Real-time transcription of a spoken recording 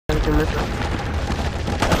streamer.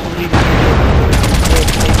 That's what he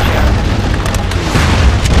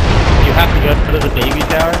You have to go to the baby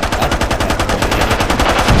tower?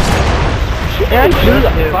 Yeah, I chose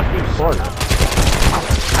to. Fucking sport.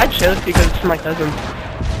 I chose because it's my cousin.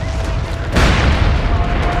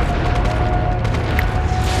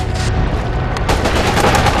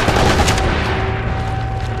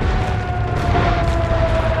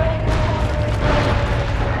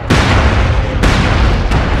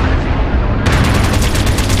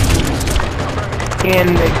 And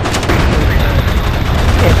they can't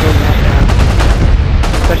do that now.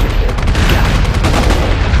 Especially kids.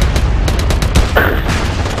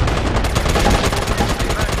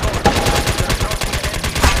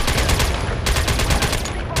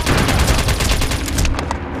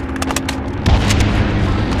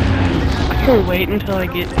 I can't wait until I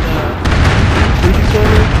get Fuji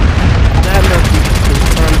corner. I have no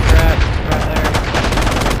Fuji crap right there.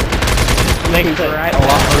 Makes it right a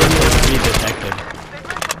lot harder to be detected.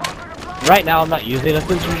 Right now I'm not using a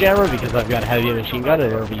sensor jammer because I've got a heavy machine gun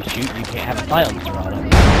and whenever you shoot you can't have a silencer on it.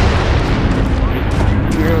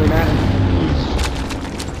 It's really nice.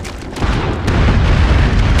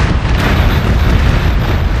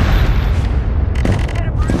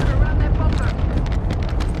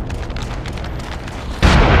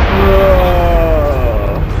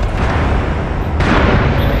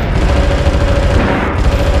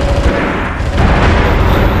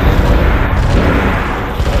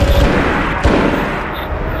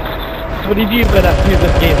 What did you been up to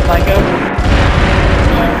this game, Psycho?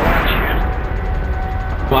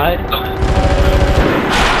 What?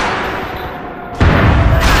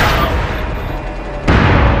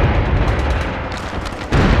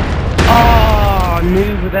 Oh,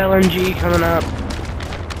 news with LNG coming up.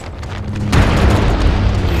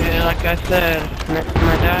 Yeah, like I said, next time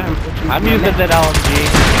I die, I'm using that LMG.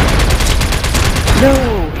 No,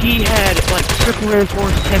 he had like triple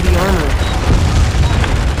reinforced heavy armor.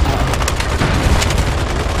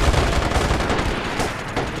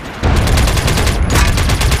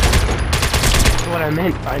 What I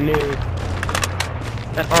meant by new.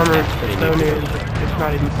 That armor is so new, it's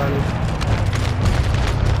not even funny.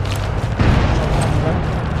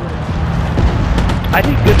 I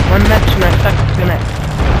did good one match and I sucked the next.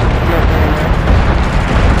 Not very nice.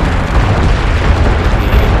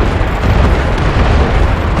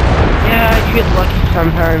 Yeah, you get lucky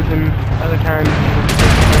sometimes and other times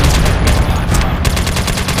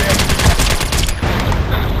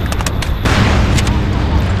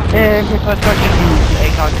and if I start getting the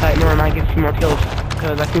ACOG type more, I might get some more kills,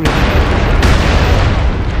 because I think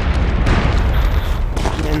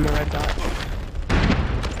it's in the red dot.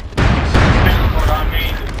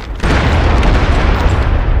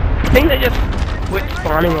 I think they just quit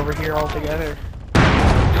spawning over here altogether.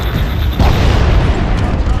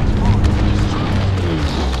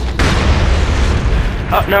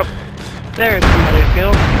 Oh, nope. There's somebody to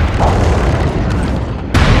kill.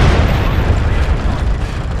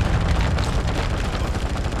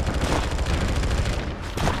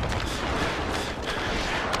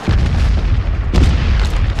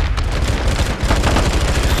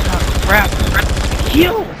 Crap!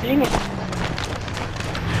 Heal! Dang it!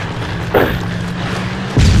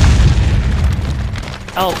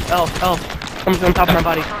 Elf. Someone's on top of my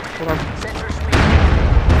body. Hold on.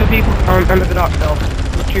 Two people under the dock, Elf.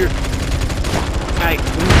 Look here. Alright,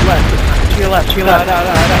 move left. To your left. No.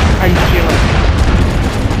 I'm to your left.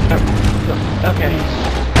 Oh, okay.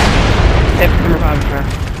 If come revive us now.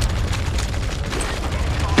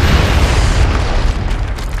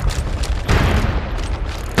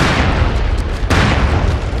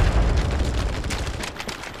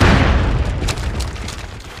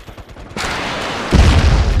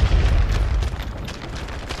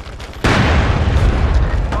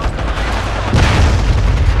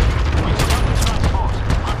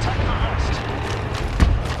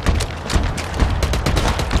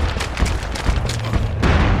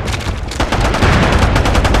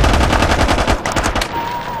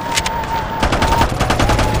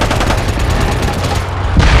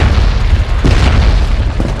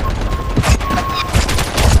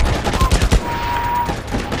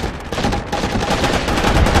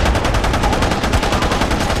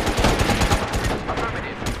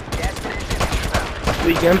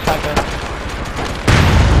 Sweet gun shotgun.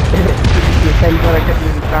 The same gun I kept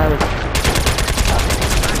using silence.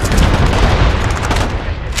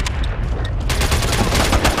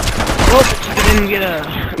 Well, I didn't get a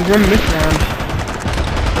grim this round.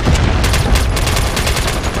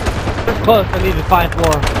 It's close, I need to find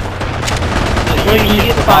more. Well, you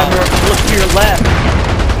need to find more. Look to your left.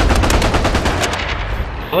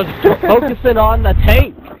 I was focusing on the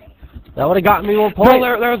tank. That would have gotten me 1 point.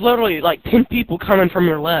 No, there was literally like 10 people coming from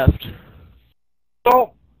your left.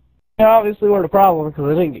 Oh, they obviously weren't a problem because I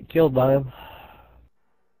didn't get killed by him.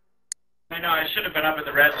 I know, I should have been up at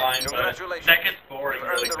the red line, but that gets boring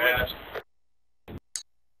really fast.